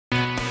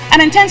An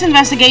intense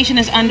investigation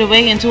is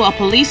underway into a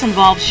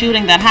police-involved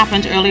shooting that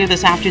happened earlier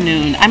this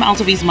afternoon. I'm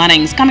Altaviz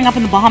Munnings. Coming up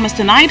in the Bahamas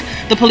tonight,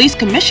 the police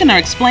commissioner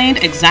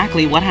explained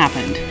exactly what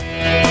happened.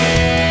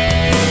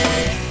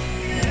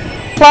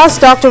 Plus,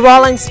 Dr.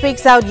 Rawlings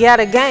speaks out yet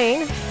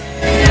again.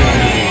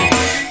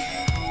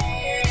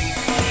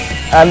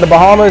 And the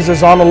Bahamas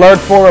is on alert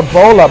for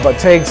Ebola, but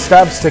takes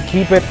steps to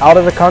keep it out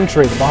of the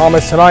country. The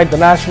Bahamas tonight, the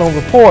National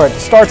Report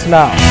starts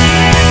now.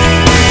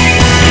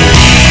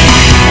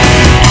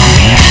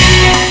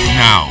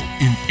 Now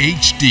in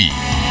HD.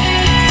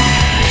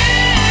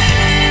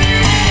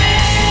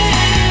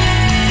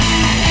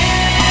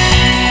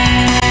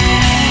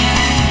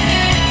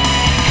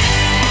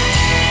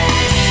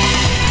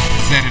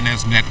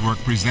 ZNS Network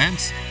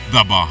presents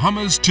The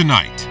Bahamas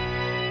Tonight.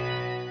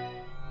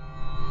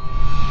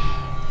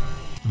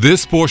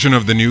 This portion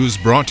of the news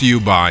brought to you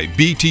by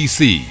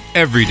BTC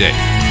Every Day.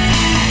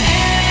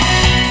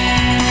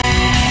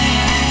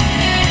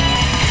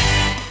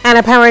 An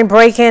apparent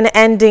break-in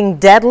ending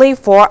deadly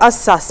for a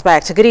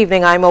suspect. Good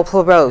evening, I'm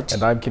Opal Roach.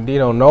 And I'm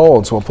Candino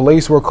Knowles. Well,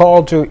 police were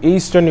called to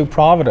eastern New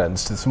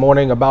Providence this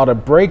morning about a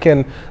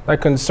break-in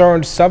that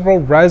concerned several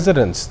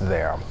residents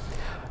there.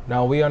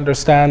 Now, we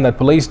understand that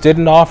police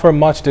didn't offer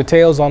much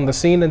details on the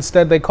scene.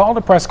 Instead, they called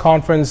a press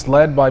conference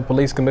led by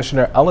Police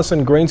Commissioner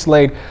Ellison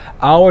Greenslade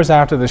hours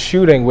after the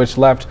shooting, which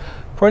left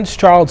Prince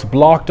Charles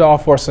blocked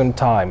off for some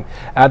time.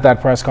 At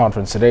that press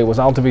conference today was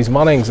Altaviz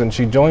Munnings, and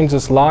she joins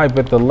us live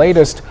with the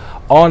latest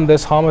on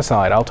this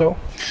homicide. Alto?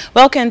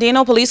 Well,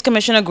 Candino, Police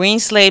Commissioner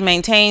Greenslade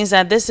maintains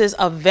that this is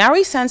a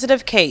very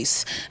sensitive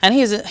case, and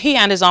he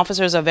and his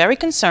officers are very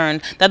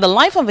concerned that the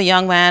life of a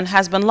young man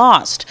has been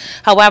lost.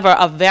 However,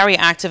 a very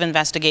active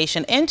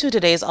investigation into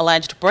today's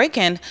alleged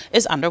break-in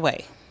is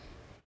underway.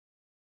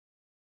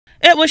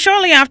 It was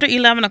shortly after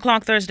 11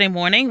 o'clock Thursday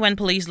morning when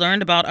police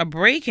learned about a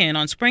break-in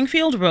on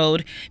Springfield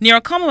Road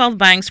near Commonwealth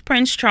Bank's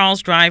Prince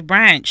Charles Drive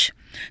branch.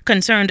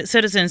 Concerned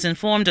citizens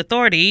informed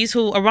authorities,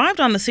 who arrived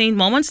on the scene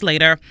moments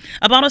later,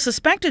 about a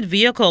suspected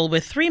vehicle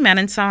with 3 men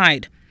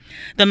inside.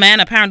 The man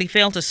apparently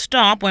failed to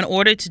stop when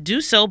ordered to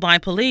do so by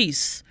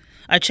police.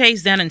 A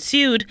chase then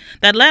ensued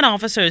that led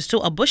officers to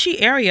a bushy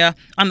area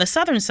on the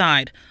southern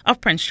side of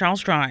Prince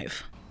Charles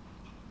Drive.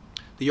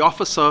 The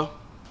officer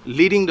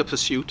leading the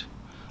pursuit,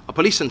 a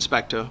police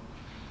inspector,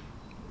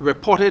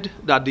 reported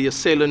that the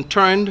assailant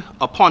turned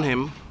upon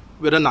him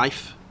with a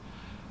knife,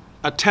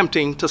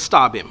 attempting to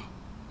stab him.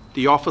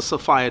 The officer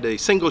fired a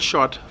single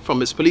shot from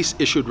his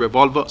police-issued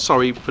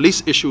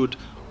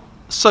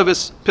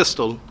service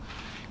pistol,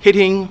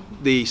 hitting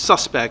the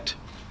suspect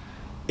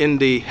in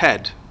the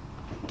head.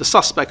 The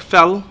suspect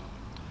fell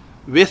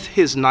with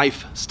his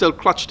knife still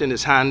clutched in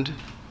his hand,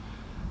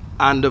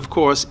 and of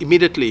course,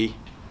 immediately,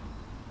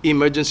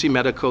 emergency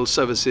medical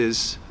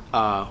services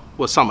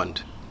were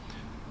summoned.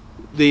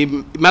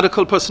 The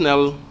medical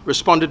personnel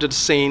responded to the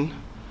scene,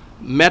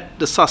 met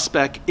the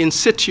suspect in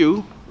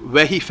situ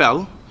where he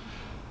fell,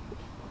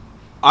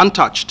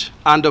 untouched,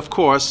 and of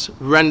course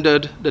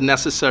rendered the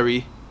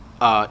necessary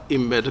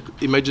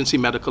emergency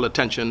medical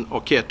attention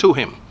or care to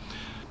him.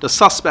 The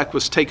suspect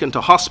was taken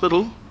to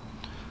hospital,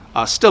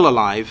 still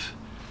alive,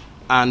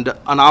 and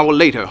an hour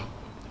later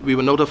we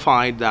were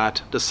notified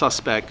that the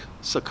suspect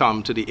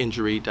succumbed to the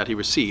injury that he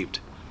received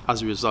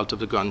as a result of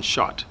the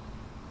gunshot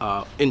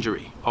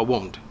injury or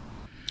wound.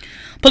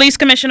 Police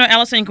Commissioner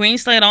Ellison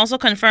Greenslade also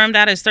confirmed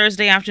at his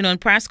Thursday afternoon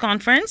press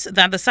conference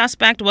that the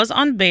suspect was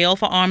on bail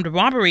for armed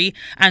robbery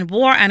and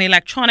wore an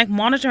electronic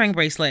monitoring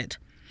bracelet.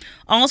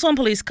 Also in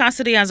police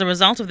custody as a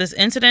result of this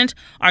incident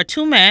are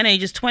 2 men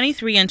ages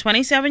 23 and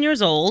 27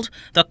 years old,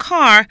 the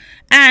car,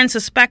 and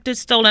suspected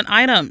stolen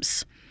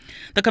items.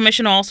 The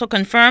commissioner also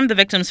confirmed the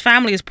victim's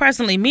family is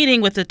presently meeting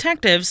with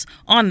detectives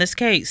on this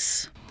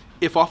case.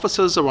 If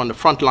officers are on the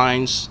front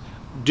lines,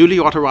 duly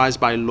authorized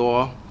by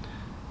law,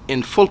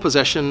 in full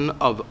possession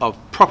of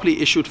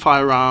properly issued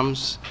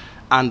firearms,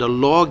 and the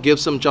law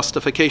gives them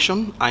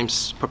justification, I'm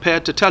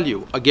prepared to tell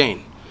you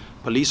again,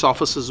 police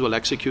officers will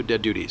execute their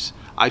duties.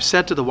 I've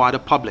said to the wider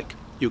public,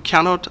 you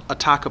cannot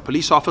attack a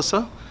police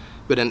officer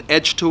with an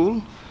edge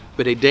tool,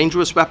 with a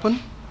dangerous weapon,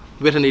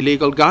 with an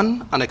illegal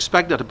gun, and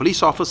expect that a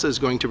police officer is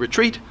going to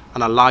retreat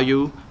and allow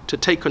you to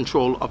take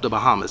control of the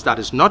Bahamas. That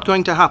is not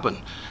going to happen.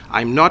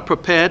 I'm not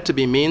prepared to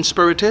be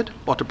mean-spirited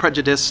or to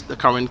prejudice the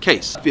current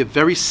case. We are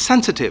very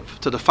sensitive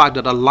to the fact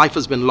that a life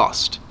has been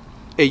lost.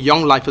 A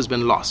young life has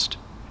been lost.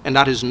 And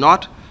that is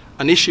not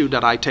an issue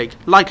that I take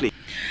lightly.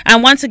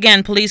 And once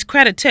again, police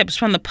credit tips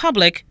from the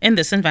public in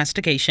this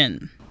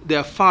investigation. There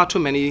are far too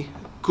many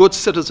good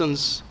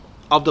citizens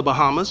of the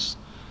Bahamas,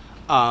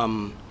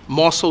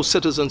 more so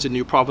citizens in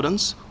New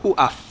Providence, who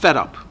are fed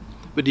up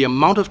with the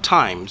amount of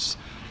times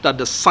that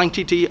the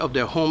sanctity of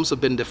their homes have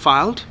been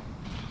defiled,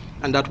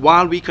 and that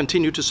while we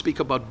continue to speak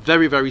about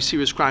very, very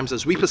serious crimes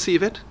as we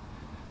perceive it,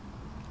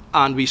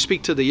 and we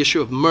speak to the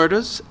issue of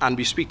murders, and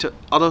we speak to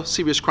other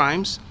serious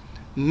crimes,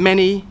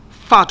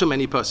 far too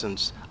many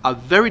persons are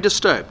very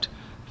disturbed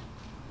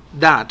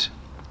that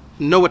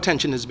no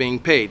attention is being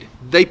paid.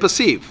 They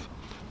perceive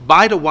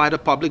by the wider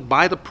public,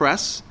 by the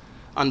press,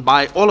 and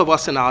by all of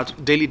us in our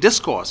daily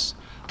discourse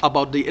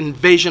about the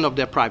invasion of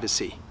their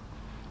privacy,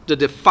 the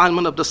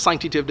defilement of the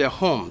sanctity of their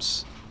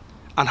homes,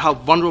 and how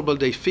vulnerable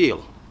they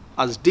feel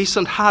as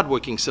decent,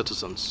 hardworking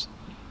citizens,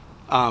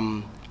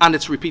 and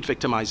its repeat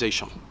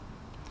victimization.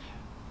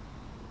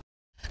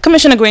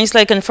 Commissioner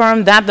Greenslade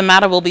confirmed that the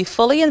matter will be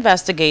fully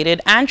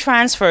investigated and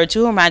transferred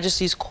to Her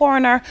Majesty's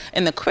coroner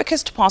in the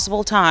quickest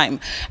possible time.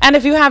 And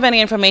if you have any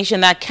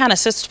information that can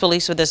assist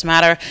police with this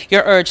matter,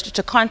 you're urged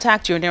to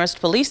contact your nearest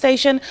police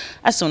station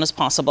as soon as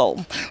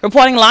possible.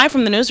 Reporting live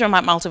from the newsroom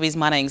at Maltese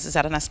Munnings,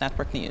 ZNS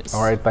Network News.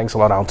 All right, thanks a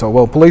lot, Alto.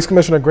 Well, Police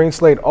Commissioner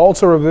Greenslade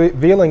also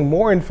revealing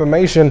more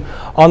information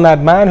on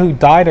that man who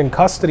died in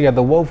custody at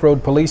the Wolf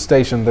Road Police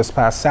Station this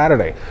past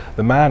Saturday.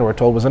 The man, we're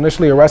told, was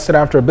initially arrested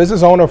after a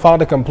business owner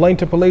filed a complaint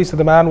to police that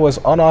the man was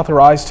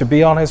unauthorized to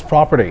be on his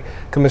property.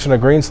 Commissioner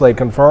Greenslade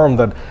confirmed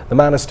that the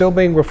man is still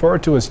being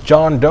referred to as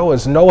John Doe,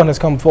 as no one has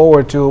come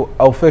forward to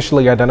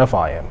officially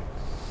identify him.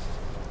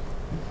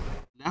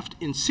 Left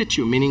in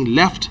situ, meaning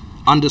left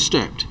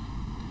undisturbed.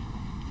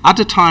 At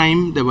the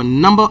time, there were a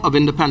number of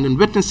independent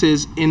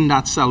witnesses in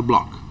that cell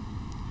block,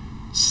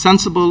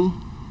 sensible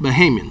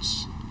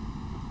Bahamians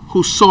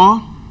who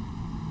saw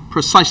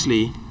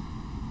precisely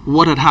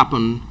what had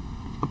happened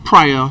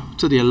prior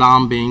to the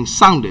alarm being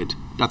sounded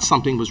that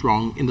something was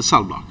wrong in the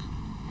cell block.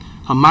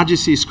 Her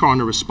Majesty's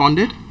coroner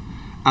responded,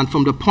 and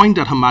from the point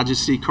that Her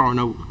Majesty's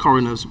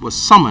coroner was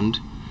summoned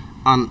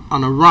and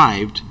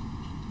arrived,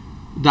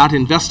 that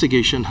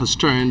investigation has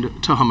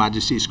turned to Her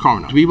Majesty's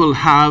coroner. We will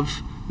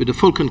have, with the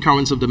full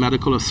concurrence of the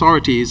medical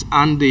authorities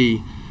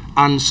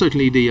and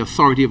certainly the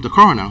authority of the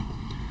coroner,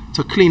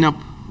 to clean up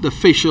the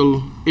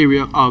facial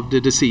area of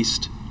the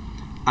deceased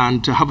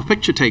and to have a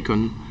picture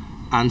taken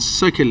and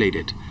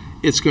circulated.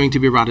 It's going to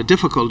be rather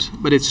difficult,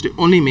 but it's the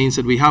only means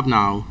that we have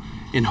now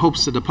in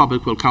hopes that the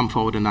public will come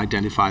forward and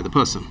identify the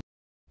person.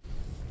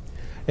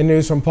 In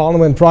news from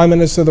Parliament, Prime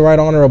Minister the Right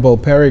Honourable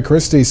Perry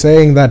Christie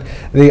saying that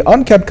the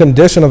unkept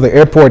condition of the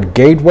airport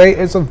gateway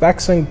is a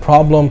vexing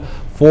problem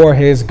for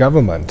his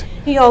government.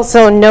 He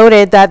also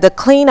noted that the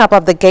cleanup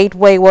of the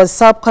gateway was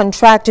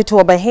subcontracted to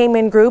a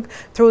Bahamian group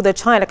through the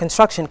China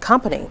Construction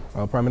Company.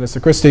 Well, Prime Minister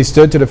Christie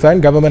stood to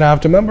defend government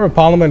after Member of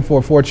Parliament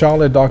for Fort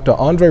Charlotte, Dr.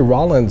 Andre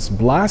Rollins,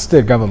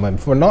 blasted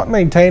government for not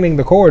maintaining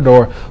the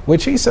corridor,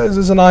 which he says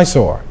is an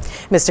eyesore.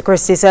 Mr.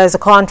 Christie says the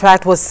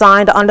contract was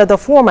signed under the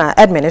former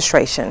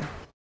administration.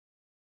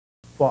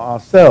 For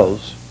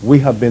ourselves, we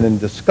have been in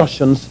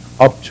discussions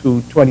up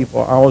to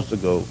 24 hours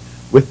ago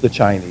with the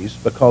Chinese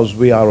because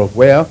we are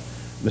aware,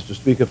 Mr.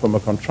 Speaker, from a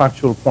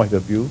contractual point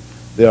of view,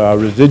 there are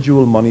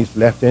residual monies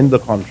left in the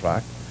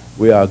contract.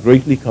 We are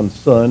greatly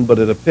concerned, but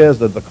it appears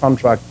that the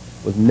contract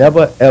was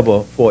never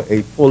ever for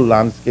a full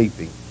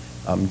landscaping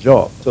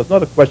job. So it's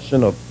not a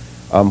question of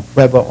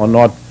whether or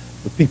not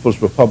the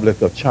People's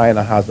Republic of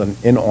China has an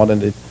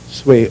inordinate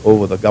sway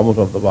over the government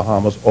of the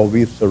Bahamas, or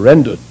we've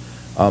surrendered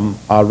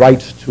our right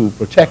to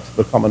protect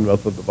the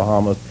Commonwealth of the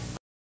Bahamas.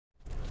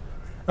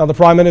 Now, the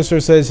Prime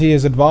Minister says he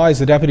has advised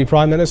the Deputy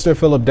Prime Minister,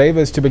 Philip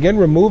Davis, to begin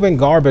removing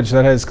garbage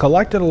that has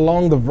collected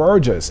along the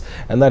verges,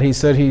 and that he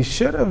said he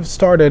should have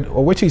started,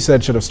 or which he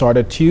said should have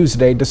started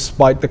Tuesday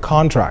despite the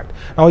contract.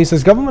 Now, he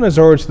says government has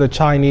urged the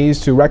Chinese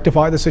to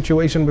rectify the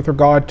situation with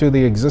regard to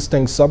the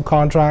existing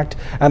subcontract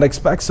and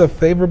expects a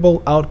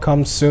favorable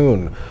outcome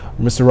soon.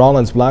 Mr.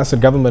 Rollins blasted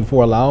government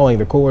for allowing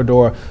the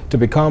corridor to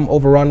become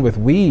overrun with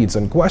weeds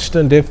and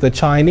questioned if the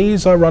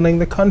Chinese are running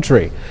the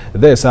country.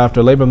 This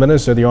after Labour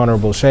Minister the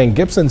Honourable Shane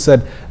Gibson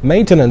said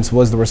maintenance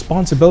was the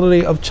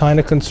responsibility of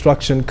China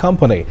Construction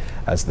Company,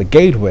 as the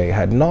gateway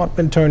had not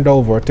been turned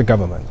over to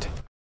government.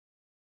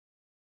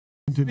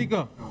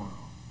 Speaker,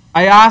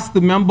 I asked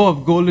the member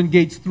of Golden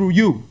Gates through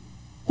you,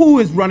 who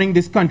is running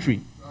this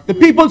country? The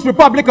People's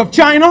Republic of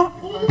China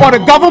or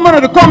the government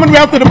of the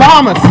Commonwealth of the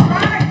Bahamas?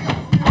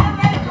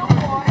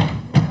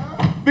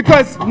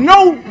 Because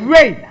no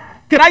way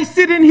can I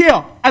sit in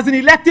here as an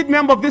elected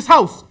member of this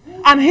House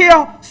and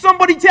hear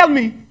somebody tell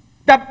me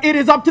that it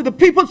is up to the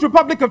People's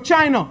Republic of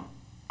China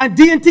and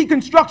D&T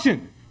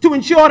Construction to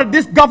ensure that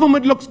this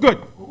government looks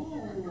good.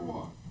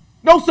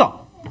 No, sir.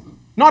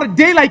 Not a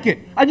day like it.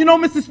 And you know,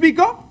 Mr.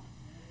 Speaker,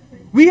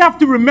 we have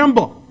to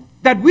remember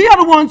that we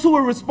are the ones who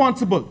are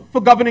responsible for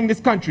governing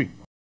this country.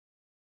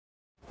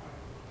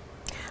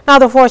 Now,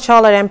 the Fort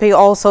Charlotte MP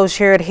also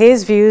shared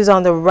his views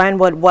on the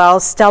Renwood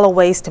Wells Stella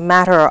Waste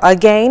matter.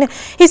 Again,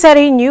 he said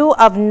he knew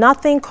of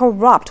nothing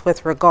corrupt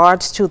with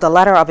regards to the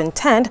letter of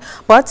intent,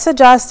 but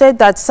suggested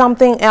that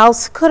something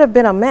else could have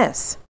been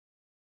amiss.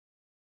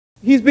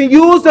 He's been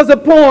used as a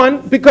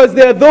pawn because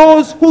there are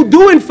those who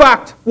do, in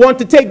fact, want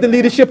to take the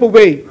leadership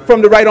away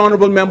from the Right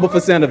Honourable Member for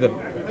Centerville.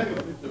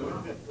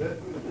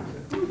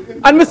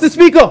 And Mr.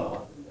 Speaker,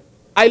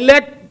 I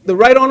let the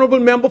Right Honourable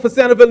Member for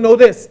Centerville know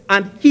this,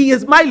 and he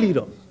is my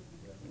leader.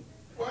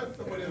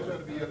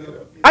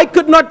 I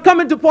could not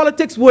come into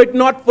politics were it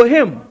not for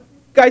him.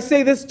 I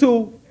say this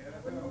to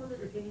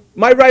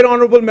my Right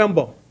Honourable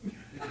Member.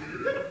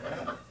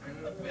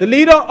 The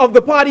leader of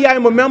the party I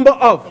am a member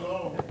of.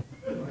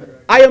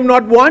 I am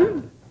not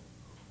one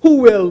who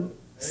will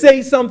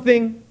say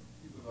something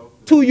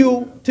to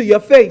you, to your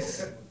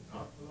face,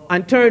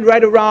 and turn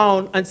right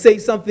around and say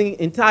something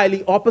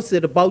entirely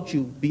opposite about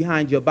you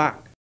behind your back.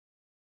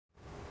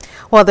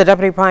 Well, the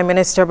Deputy Prime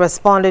Minister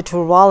responded to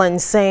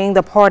Rollins, saying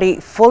the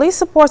party fully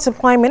supports the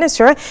Prime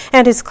Minister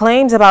and his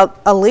claims about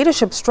a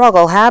leadership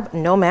struggle have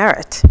no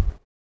merit.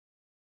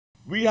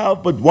 We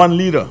have but one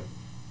leader.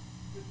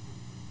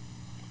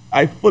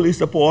 I fully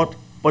support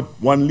but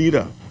one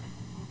leader.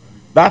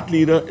 That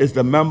leader is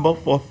the member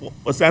for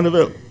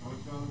Centerville.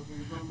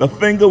 The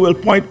finger will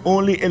point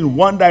only in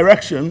one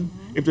direction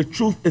if the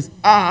truth is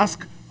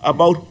asked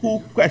about who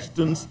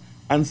questions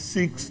and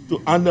seeks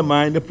to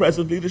undermine the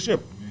present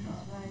leadership.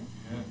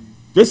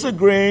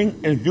 Disagreeing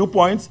in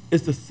viewpoints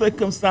is the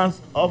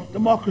circumstance of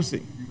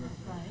democracy.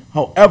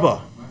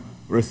 However,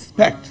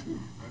 respect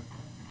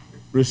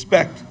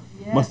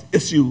must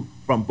issue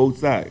from both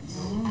sides.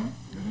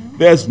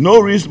 There's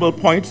no reasonable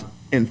point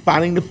in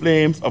fanning the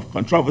flames of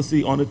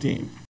controversy on the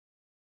team.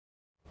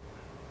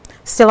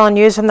 Still on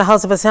news from the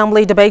House of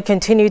Assembly, debate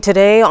continued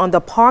today on the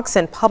Parks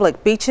and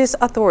Public Beaches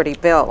Authority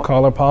bill.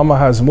 Carla Palmer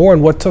has more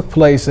on what took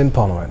place in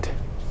Parliament.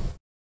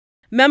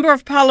 Member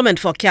of Parliament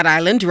for Cat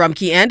Island,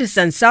 Rumkey and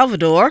San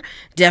Salvador,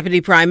 Deputy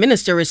Prime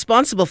Minister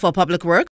responsible for Public Works,